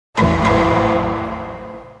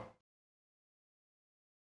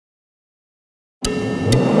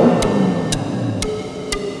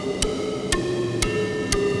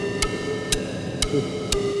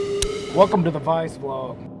Welcome to the Vice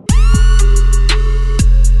Vlog.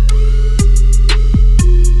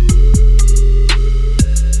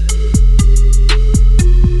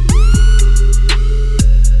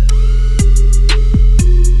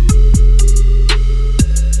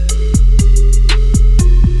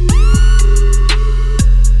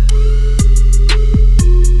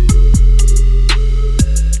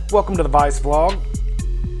 Welcome to the Vice Vlog.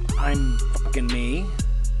 I'm fucking me.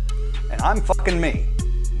 And I'm fucking me.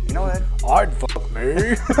 You know that? I'd fuck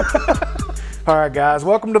me. All right, guys.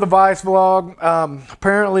 Welcome to the Vice Vlog.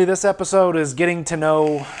 Apparently, this episode is getting to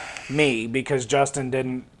know me because Justin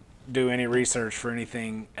didn't do any research for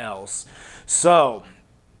anything else. So,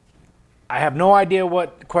 I have no idea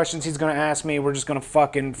what questions he's going to ask me. We're just going to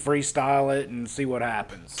fucking freestyle it and see what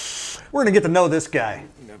happens. We're gonna get to know this guy.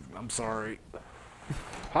 I'm sorry.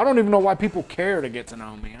 I don't even know why people care to get to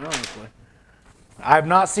know me, honestly. I have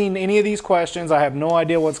not seen any of these questions. I have no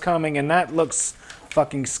idea what's coming, and that looks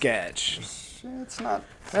fucking sketch. It's not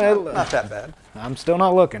that bad. I'm still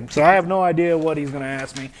not looking, so I have no idea what he's going to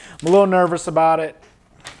ask me. I'm a little nervous about it,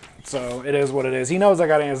 so it is what it is. He knows I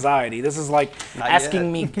got anxiety. This is like Not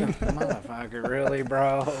asking yet. me, motherfucker, really,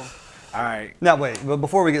 bro? All right. Now wait, but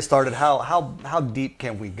before we get started, how deep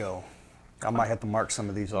can we go? I might have to mark some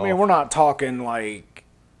of these off. I mean, we're not talking like...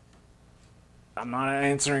 I'm not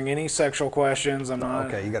answering any sexual questions. I'm not...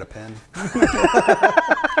 Okay, you got a pen?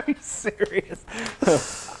 Are you serious?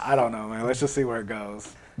 I don't know, man. Let's just see where it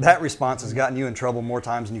goes. That response has gotten you in trouble more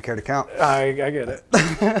times than you care to count. I get it.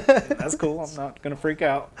 That's cool. I'm not going to freak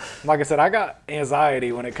out. Like I said, I got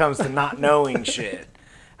anxiety when it comes to not knowing shit.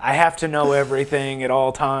 I have to know everything at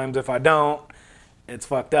all times. If I don't, it's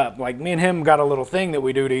fucked up. Like, me and him got a little thing that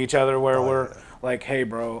we do to each other where we're like, hey,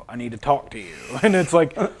 bro, I need to talk to you. And it's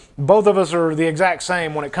like, both of us are the exact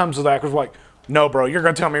same when it comes to that. Because we're like, no, bro, you're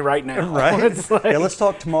going to tell me right now. Right? It's like, yeah, let's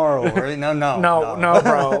talk tomorrow. Or, no,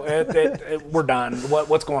 bro. We're done.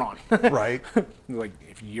 What's going on? Right. Like,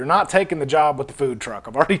 if you're not taking the job with the food truck,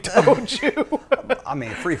 I've already told you. I mean,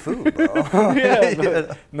 free food, bro. Yeah,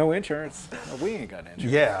 but no insurance. We ain't got insurance.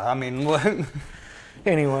 Yeah, I mean, what?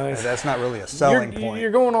 Anyways, That's not really a selling point. You're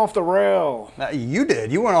going off the rail. You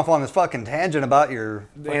did. You went off on this fucking tangent about your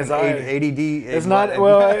Anxiety. ADD. It's not,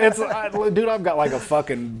 well, dude, I've got like a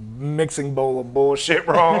fucking mixing bowl of bullshit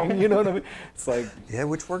wrong. You know what I mean? It's like, Yeah,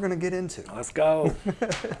 which we're going to get into. let's go.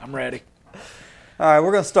 I'm ready. All right,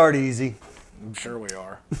 we're going to start easy. I'm sure we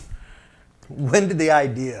are. When did the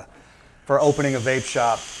idea for opening a vape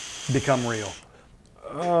shop become real?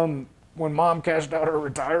 When mom cashed out her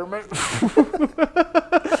retirement.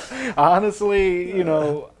 Honestly, you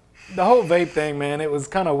know, the whole vape thing, man, it was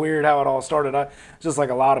kind of weird how it all started. Just like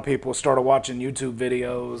a lot of people started watching YouTube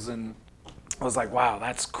videos and I was like, wow,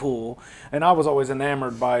 that's cool. And I was always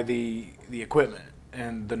enamored by the equipment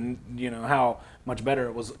and how much better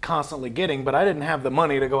it was constantly getting, but I didn't have the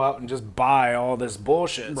money to go out and just buy all this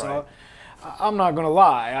bullshit. Right. So I'm not gonna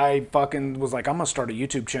lie, I fucking was like, I'm gonna start a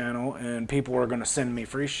YouTube channel and people are gonna send me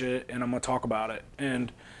free shit and I'm gonna talk about it.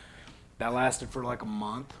 And that lasted for like a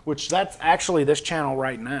month, which that's actually this channel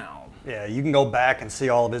right now. Yeah, you can go back and see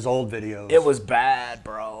all of his old videos. It was bad,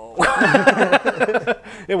 bro.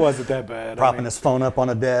 It wasn't that bad. Propping his phone up on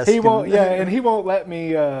a desk. He won't, and he won't let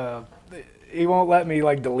me,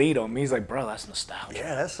 like delete them. He's like, bro, that's nostalgia.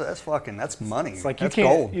 Yeah, that's money. It's like that's you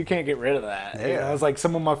gold. can't get rid of that. Yeah. You know, it's like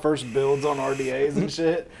some of my first builds on RDAs and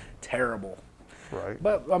shit, terrible. Right.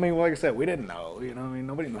 But I mean, like I said, we didn't know. You know, I mean,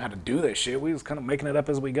 nobody knew how to do this shit. We was kind of making it up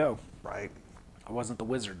as we go. Right. I wasn't the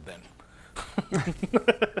wizard then.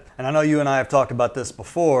 And I know you and I have talked about this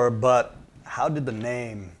before, but how did the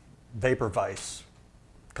name Vapor Vice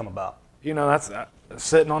come about? You know, that's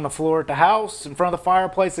sitting on the floor at the house in front of the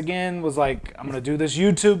fireplace again. Was like, I'm gonna do this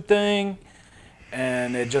YouTube thing,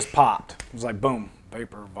 and it just popped. It was like, boom,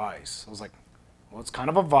 Vapor Vice. I was like, well, it's kind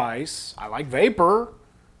of a vice. I like vapor.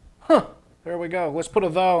 Huh. There we go. Let's put a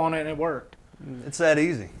though on it, and it worked. It's that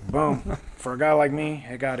easy. Boom. For a guy like me,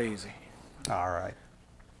 it got easy. All right.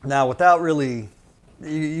 Now, without really,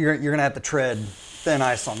 you're going to have to tread thin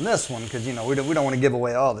ice on this one because, you know, we don't want to give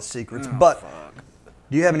away all the secrets. But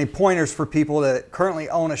do you have any pointers for people that currently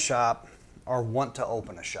own a shop or want to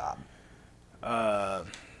open a shop?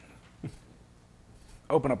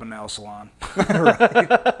 Open up a nail salon.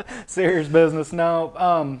 Serious business.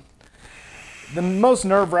 No. The most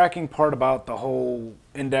nerve-wracking part about the whole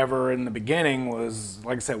endeavor in the beginning was,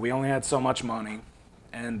 like I said, we only had so much money.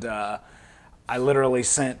 And I literally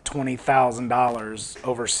sent $20,000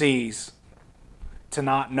 overseas to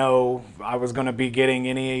not know I was going to be getting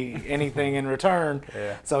anything in return.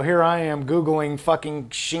 Yeah. So here I am Googling fucking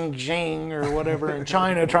Xinjiang or whatever in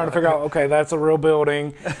China, trying to figure out, okay, that's a real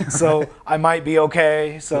building, so I might be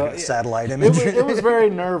okay. So Satellite imagery. it was very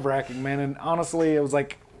nerve-wracking, man. And honestly, it was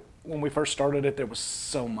like when we first started it, there was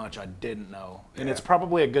so much I didn't know. And it's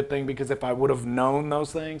probably a good thing, because if I would have known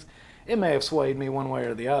those things, it may have swayed me one way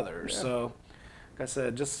or the other. Yeah. So, like I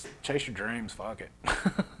said, just chase your dreams. Fuck it.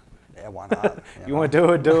 Yeah, why not? You want to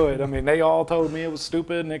do it, do it. I mean, they all told me it was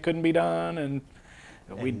stupid and it couldn't be done, and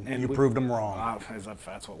you proved them wrong. If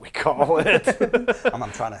that's what we call it.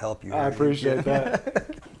 I'm trying to help you. I appreciate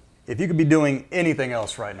that. If you could be doing anything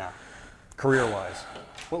else right now, career-wise,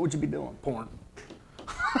 what would you be doing? Porn.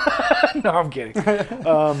 No, I'm kidding.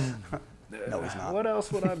 No, he's not. What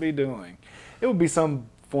else would I be doing? It would be some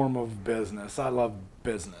form of business. I love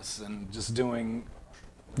business and just doing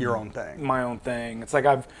your own thing. My own thing. It's like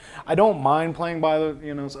I don't mind playing by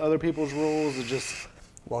other people's rules. It's just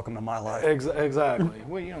welcome to my life. Exactly.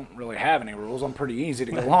 Well, you don't really have any rules. I'm pretty easy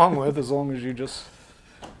to get along with, as long as you just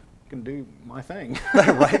can do my thing.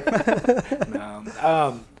 Right.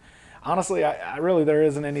 No. Honestly, I really, there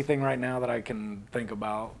isn't anything right now that I can think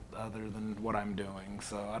about other than what I'm doing.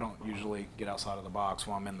 So I don't usually get outside of the box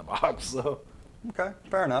while I'm in the box. So. Okay,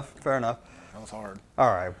 fair enough. Fair enough. That was hard.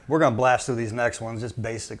 All right, we're gonna blast through these next ones. Just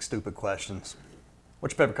basic, stupid questions.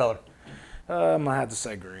 What's your favorite color? I had to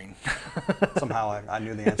say green. Somehow I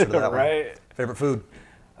knew the answer to that right? one. Favorite food?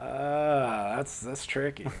 That's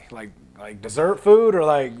tricky. Like dessert food or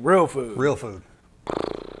like real food? Real food.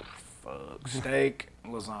 Fuck. Steak,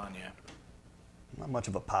 lasagna. Not much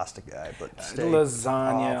of a pasta guy, but steak.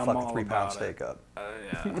 Lasagna. Oh, I'm fuck all a 3 about pound steak it. up.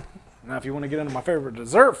 Yeah. Now, if you want to get into my favorite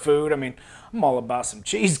dessert food, I mean, I'm all about some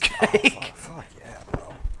cheesecake. Oh, fuck yeah,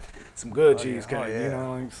 bro. Some good cheesecake. Oh, yeah.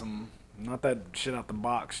 Like some, not that shit out the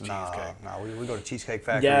box cheesecake. No, we go to Cheesecake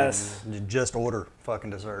Factory. Yes. And just order fucking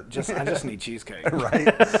dessert. I just need cheesecake.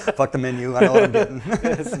 Right. Fuck the menu. I know what I'm getting.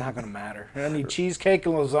 It's not gonna matter. I need cheesecake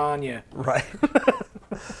and lasagna. Right.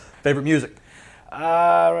 Favorite music?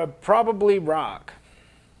 Probably rock.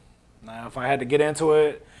 Now, if I had to get into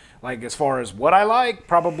it, like as far as what I like,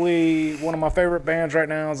 probably one of my favorite bands right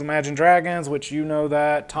now is Imagine Dragons, which you know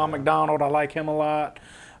that. Tom McDonald, I like him a lot.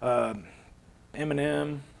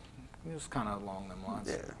 Eminem, it's kind of along them lines.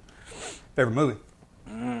 Yeah. Favorite movie?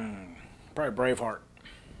 Probably Braveheart.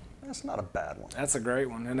 That's not a bad one. That's a great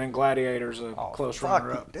one. And then Gladiator's a close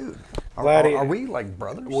runner-up. Dude. Gladiator. Are we like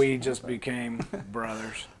brothers? We just became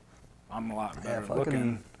brothers. I'm a lot better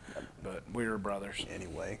looking, but we were brothers.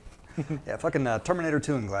 Anyway. Yeah, fucking Terminator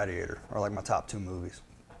 2 and Gladiator are like my top 2 movies.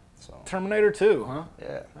 So. Terminator 2, huh?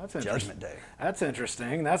 Yeah. That's interesting. Judgment Day. That's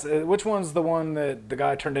interesting. That's which one's the one that the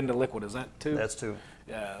guy turned into liquid? Is that 2? That's 2.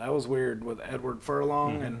 Yeah, that was weird with Edward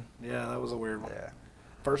Furlong, and yeah, that was a weird one. Yeah.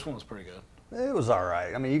 First one was pretty good. It was all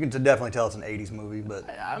right. I mean, you can definitely tell it's an 80s movie, but...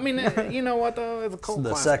 I mean, you know what, though? It's a cult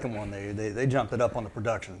classic. Second one, they jumped it up on the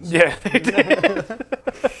productions. Yeah, they did.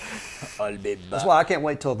 That's why I can't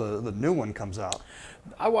wait till the new one comes out.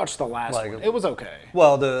 I watched the last one. It was okay.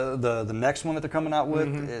 Well, the next one that they're coming out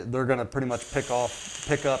with, they're going to pretty much pick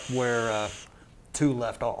up where 2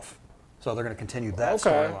 left off. So they're going to continue that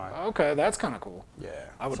storyline. Okay, that's kind of cool. Yeah.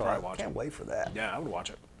 I would probably watch it. Can't wait for that. Yeah, I would watch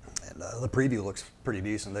it. And the preview looks pretty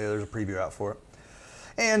decent. There's a preview out for it.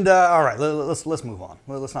 And all right, let's move on.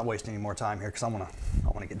 Let's not waste any more time here, because I want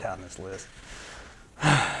to get down this list.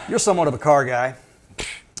 You're somewhat of a car guy.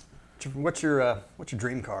 What's your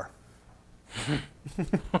dream car?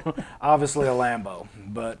 Obviously a Lambo,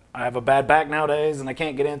 but I have a bad back nowadays and I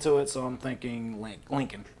can't get into it, so I'm thinking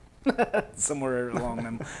Lincoln. Somewhere along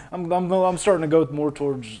them. I'm starting to go more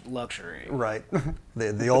towards luxury. Right.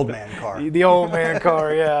 The old man car. The old man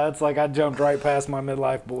car, yeah. It's like I jumped right past my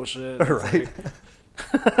midlife bullshit. It's right.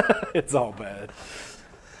 It's all bad.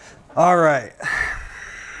 All right.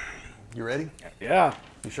 You ready? Yeah.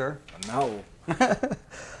 You sure? No.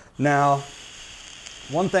 Now,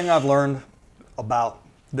 one thing I've learned about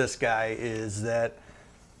this guy is that,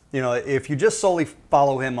 you know, if you just solely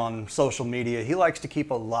follow him on social media, he likes to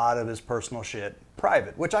keep a lot of his personal shit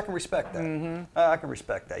private, which I can respect that. I can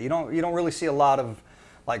respect that. You don't really see a lot of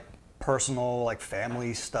like personal, like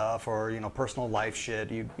family stuff or, you know, personal life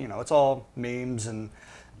shit. You know, it's all memes and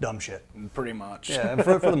dumb shit. Pretty much. Yeah,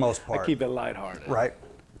 for the most part. I keep it lighthearted. Right.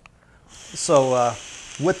 So,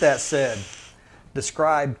 with that said,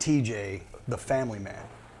 describe TJ, the family man.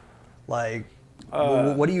 Like,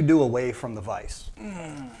 what do you do away from the vice?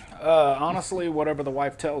 Honestly, whatever the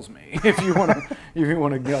wife tells me. If you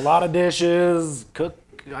want to get a lot of dishes, cook.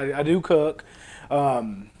 I do cook.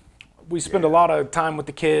 We spend a lot of time with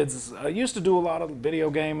the kids. I used to do a lot of video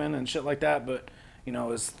gaming and shit like that, but you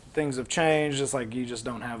know, as things have changed, it's like you just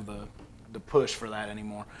don't have the push for that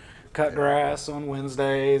anymore. Cut grass on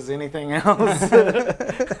Wednesdays, anything else.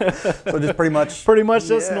 So just pretty much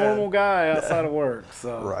just normal guy outside of work.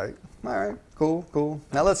 So right. All right. Cool. Cool.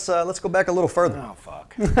 Now let's go back a little further. Oh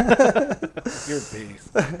fuck. You're a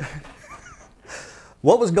beast.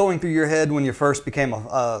 What was going through your head when you first became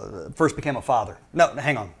a father? No,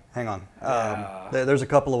 hang on. There's a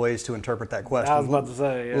couple of ways to interpret that question. I was about to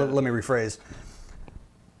say. Yeah. Let me rephrase.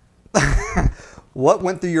 What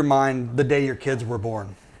went through your mind the day your kids were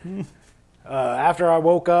born? After I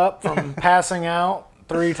woke up from passing out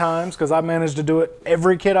 3 times, because I managed to do it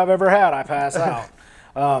every kid I've ever had, I pass out.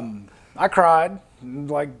 I cried,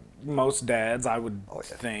 like most dads, I would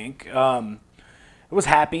think. It was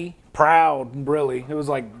happy, proud, really. It was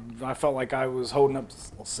like, I felt like I was holding up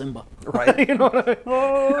little Simba. Right. You know what I mean?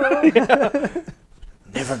 Oh, yeah.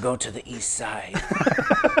 Never go to the east side.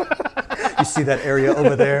 You see that area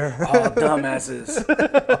over there? Oh, dumbasses.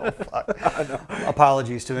 Oh, fuck. I know.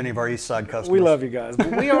 Apologies to any of our East Side customers. We love you guys,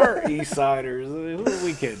 but we are East Siders. Who are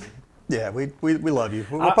we kidding? Yeah, we love you.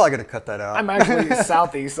 We're probably going to cut that out. I'm actually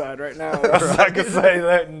Southeast Side right now. So I can say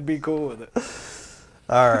that and be cool with it.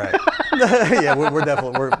 All right. Yeah, we're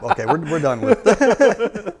definitely, we're done with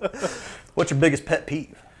it. What's your biggest pet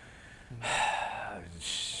peeve?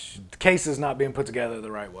 Cases not being put together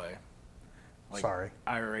the right way. Like, Sorry.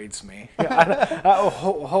 Irritates me.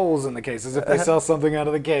 Holes in the cases. If they sell something out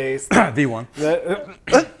of the case. V1.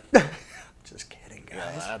 Just kidding, guys.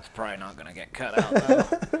 Yeah, that's probably not going to get cut out,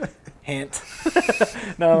 though. Hint.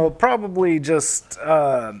 No, probably just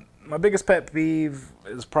my biggest pet peeve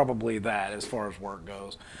is probably that as far as work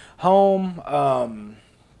goes. Home,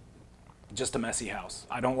 just a messy house.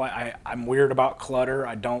 I don't like. I'm weird about clutter.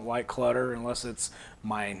 I don't like clutter unless it's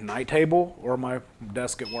my night table or my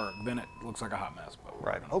desk at work. Then it looks like a hot mess. But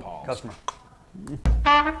Right. Oh, Customer.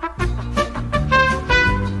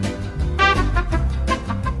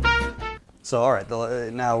 So, all right.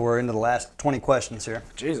 Now we're into the last 20 questions here.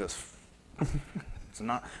 Jesus. It's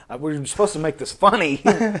not. We're supposed to make this funny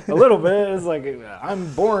a little bit. It's like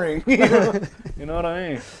I'm boring. You know what I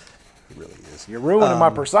mean? It really is. You're ruining my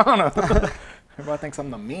persona. Everybody thinks I'm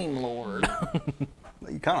the meme lord.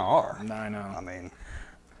 You kind of are. I know. I mean,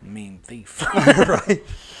 Mean thief. right.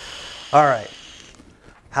 All right.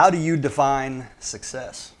 How do you define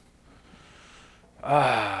success?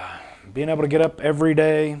 Being able to get up every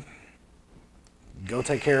day, go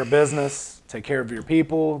take care of business, take care of your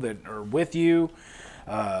people that are with you,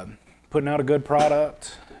 putting out a good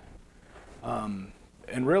product, and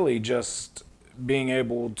really just being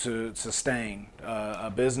able to sustain a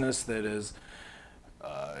business that is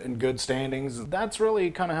in good standings. That's really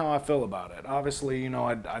kind of how I feel about it. Obviously, you know,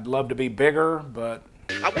 I'd love to be bigger, but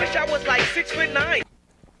I wish I was like 6'9".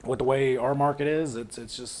 with the way our market is,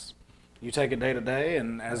 it's just you take it day to day.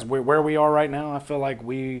 And as where we are right now, I feel like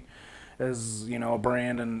we, as you know, a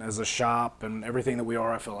brand and as a shop and everything that we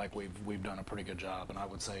are, I feel like we've done a pretty good job, and I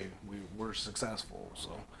would say we're successful. So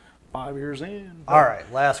 5 years in. All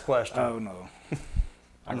right. Last question. Oh no.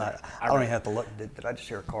 I don't even have to look. Did I just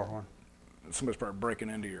hear a car horn? Somebody started breaking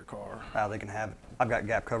into your car. Oh, they can have it. I've got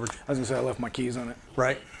gap coverage. I was gonna say I left my keys on it.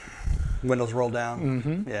 Right. Windows roll down.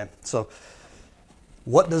 Mm-hmm. Yeah. So,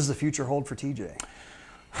 what does the future hold for TJ?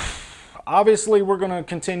 Obviously, we're going to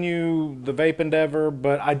continue the vape endeavor,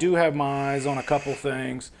 but I do have my eyes on a couple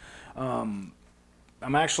things. I'm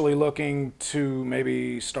actually looking to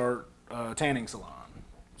maybe start a tanning salon.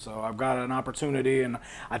 So I've got an opportunity, and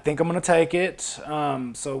I think I'm going to take it.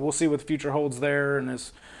 So we'll see what the future holds there. And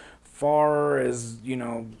as far as, you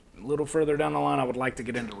know, a little further down the line, I would like to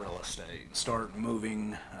get into real estate, start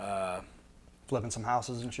moving. Flipping some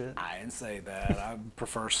houses and shit. I didn't say that. I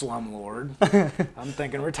prefer slumlord. I'm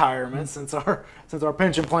thinking retirement since our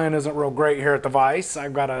pension plan isn't real great here at the Vice.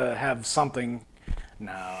 I've got to have something.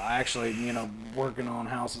 No, I actually, you know, working on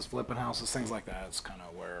houses, flipping houses, things like that is kind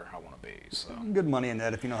of where I want to be. So Good money in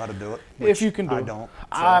that if you know how to do it. if you can do I it. don't. So.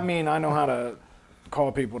 I mean, I know how to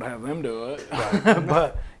call people to have them do it, right.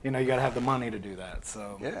 But you know, you got to have the money to do that.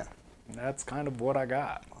 So Yeah. that's kind of what I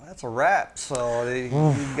got. Well, that's a wrap. So you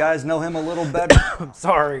guys know him a little better.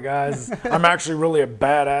 Sorry, guys. I'm actually really a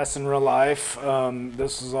badass in real life.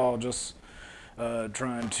 This is all just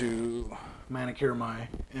trying to manicure my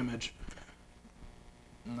image.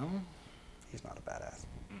 No? He's not a badass.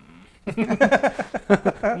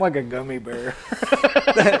 I'm like a gummy bear.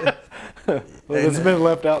 It's been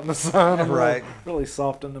left out in the sun. I'm Right. really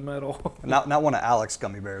soft in the middle. Not one of Alex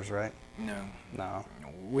gummy bears, right? No. No.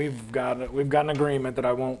 We've got an agreement that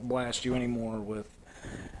I won't blast you anymore with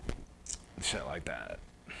shit like that.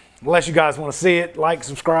 unless you guys want to see it, like,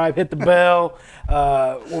 subscribe, hit the bell.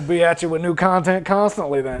 We'll be at you with new content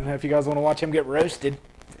constantly then, if you guys want to watch him get roasted.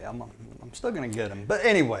 Yeah, I'm still gonna get him. But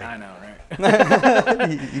anyway, I know, right?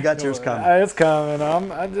 you got yours coming. It's coming.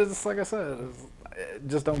 I just, like I said,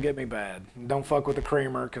 just don't get me bad. Don't fuck with the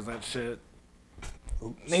creamer, because that shit.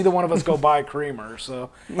 Oops. Neither one of us go buy creamer, so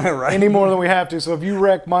right. any more than we have to. So if you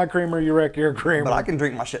wreck my creamer, you wreck your creamer. But I can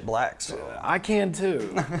drink my shit black, so I can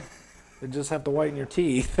too. You just have to whiten your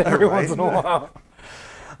teeth every once in a while.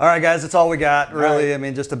 All right, guys, that's all we got. Really, right. I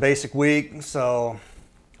mean, just a basic week. So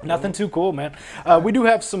nothing too cool, man. We do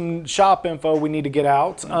have some shop info we need to get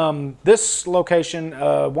out. This location,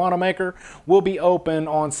 Wanamaker, will be open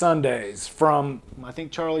on Sundays from, I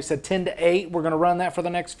think Charlie said 10 to 8. We're going to run that for the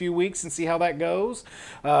next few weeks and see how that goes.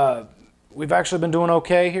 We've actually been doing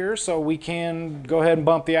okay here, so we can go ahead and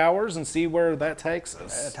bump the hours and see where that takes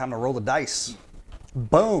us. Time to roll the dice.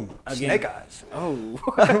 Boom. Again. Snake eyes. Oh.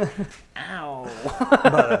 Ow.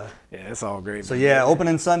 But, yeah, it's all great. So, yeah,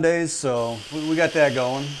 opening Sundays, so we got that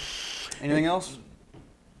going. Anything else?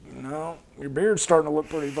 No. Your beard's starting to look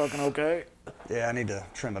pretty fucking okay. Yeah, I need to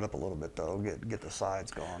trim it up a little bit, though. Get the sides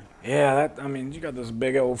going. Yeah, I mean, you got this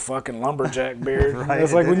big old fucking lumberjack beard. Right.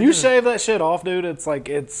 It's like when you shave that shit off, dude, it's like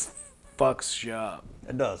fucks you up.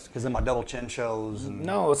 It does, because then my double chin shows. And...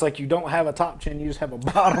 No, it's like you don't have a top chin, you just have a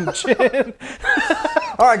bottom chin.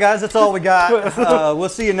 All right, guys, that's all we got. We'll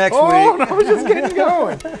see you next week. Oh, no, we're just getting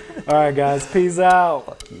going. All right, guys, peace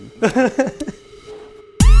out.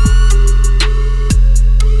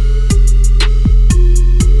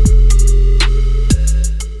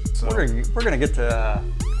 So. We're gonna get to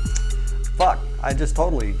fuck. I just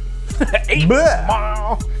totally ate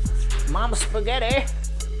Mama spaghetti.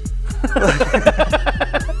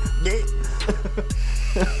 Yeah.